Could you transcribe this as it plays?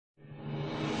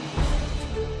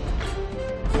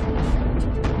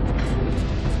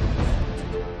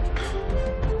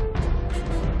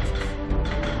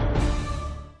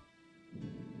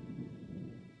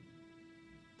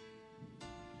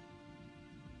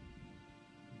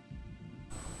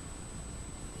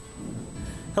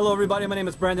Hello everybody, my name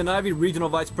is Brandon Ivey, Regional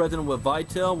Vice President with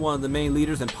Vitel, one of the main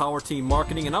leaders in Power Team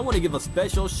Marketing, and I want to give a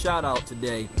special shout out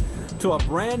today to a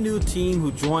brand new team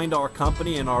who joined our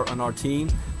company and our team.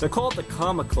 They're called the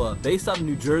Comma Club, based out of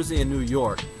New Jersey and New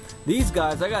York. These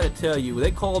guys, I got to tell you,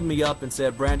 they called me up and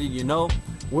said, Brandon, you know,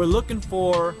 we're looking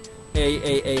for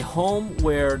a home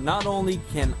where not only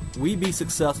can we be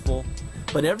successful,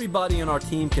 but everybody in our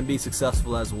team can be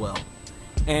successful as well.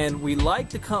 And we like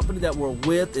the company that we're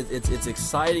with. It's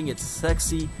exciting, it's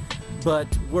sexy, but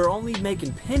we're only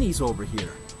making pennies over here.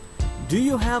 Do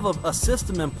you have a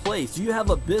system in place? Do you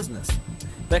have a business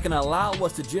that can allow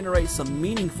us to generate some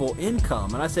meaningful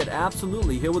income? And I said,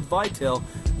 absolutely. Here with Vitel,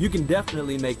 you can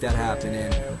definitely make that happen.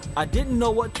 And I didn't know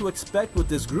what to expect with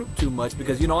this group too much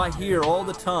because, you know, I hear all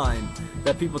the time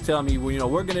that people tell me, well, you know,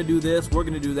 we're going to do this, we're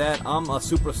going to do that, I'm a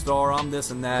superstar, I'm this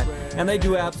and that, and they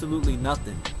do absolutely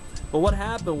nothing. But what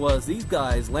happened was these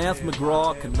guys, Lance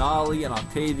McGraw, Canali, and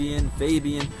Octavian,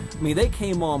 Fabian, I mean, they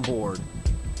came on board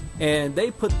and they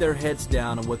put their heads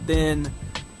down, and within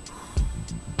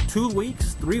 2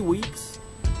 weeks, 3 weeks,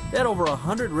 they had over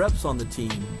 100 reps on the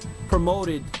team,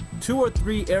 promoted 2 or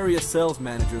 3 area sales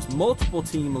managers, multiple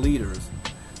team leaders.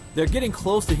 They're getting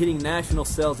close to hitting national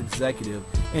sales executive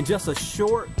in just a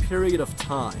short period of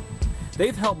time.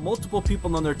 They've helped multiple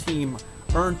people on their team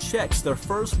earn checks their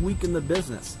first week in the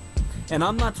business. And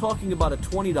I'm not talking about a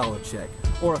 $20 check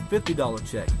or a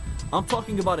 $50 check. I'm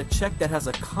talking about a check that has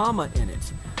a comma in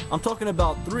it. I'm talking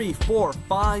about $3,000,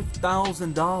 $4,000,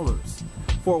 $5,000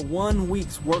 for 1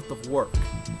 week's worth of work.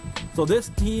 So this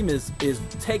team is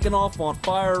taking off on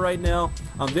fire right now.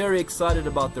 I'm very excited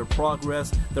about their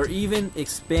progress. They're even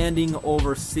expanding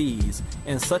overseas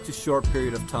in such a short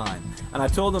period of time. And I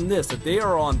told them this, that they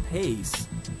are on pace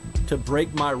to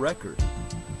break my record.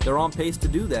 They're on pace to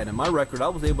do that. And my record, I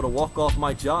was able to walk off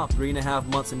my job 3.5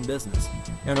 months in business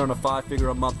and earn a 5-figure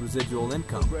a month residual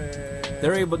income.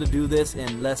 They're able to do this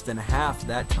in less than half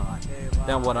that time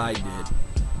than what I did.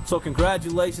 So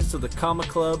congratulations to the Comma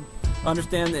Club.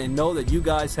 Understand and know that you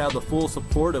guys have the full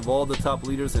support of all the top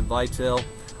leaders in Vitel,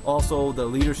 also the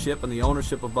leadership and the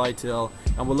ownership of Vitel,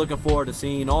 and we're looking forward to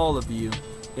seeing all of you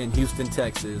in Houston,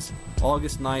 Texas,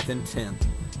 August 9th and 10th,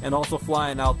 and also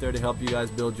flying out there to help you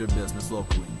guys build your business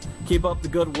locally. Keep up the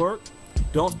good work.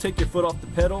 Don't take your foot off the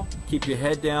pedal. Keep your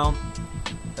head down,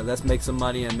 and let's make some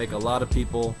money and make a lot of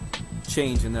people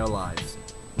change in their lives.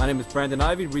 My name is Brandon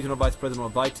Ivey, Regional Vice President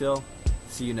of Vitel.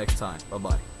 See you next time.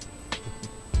 Bye-bye.